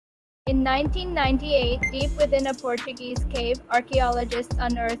In 1998, deep within a Portuguese cave, archaeologists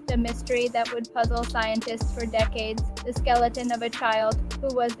unearthed a mystery that would puzzle scientists for decades: the skeleton of a child.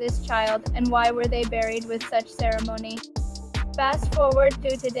 Who was this child, and why were they buried with such ceremony? Fast forward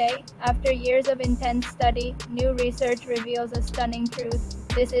to today. After years of intense study, new research reveals a stunning truth: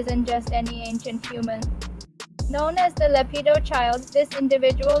 this isn't just any ancient human. Known as the Lepido Child, this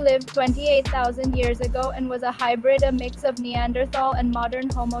individual lived 28,000 years ago and was a hybrid, a mix of Neanderthal and modern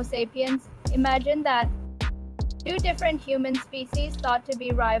Homo sapiens. Imagine that. Two different human species thought to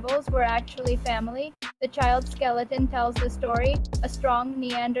be rivals were actually family. The child's skeleton tells the story: a strong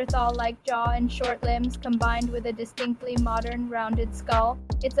Neanderthal-like jaw and short limbs combined with a distinctly modern rounded skull.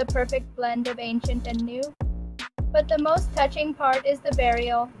 It's a perfect blend of ancient and new. But the most touching part is the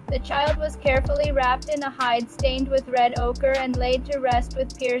burial. The child was carefully wrapped in a hide stained with red ochre and laid to rest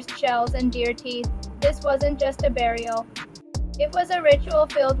with pierced shells and deer teeth. This wasn't just a burial. It was a ritual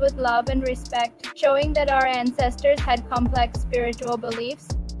filled with love and respect, showing that our ancestors had complex spiritual beliefs.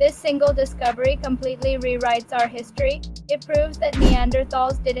 This single discovery completely rewrites our history. It proves that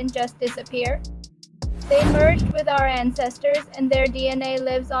Neanderthals didn't just disappear. They merged with our ancestors, and their DNA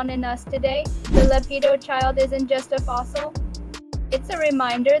lives on in us today. The Lepido Child isn't just a fossil. It's a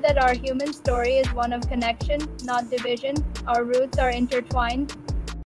reminder that our human story is one of connection, not division. Our roots are intertwined,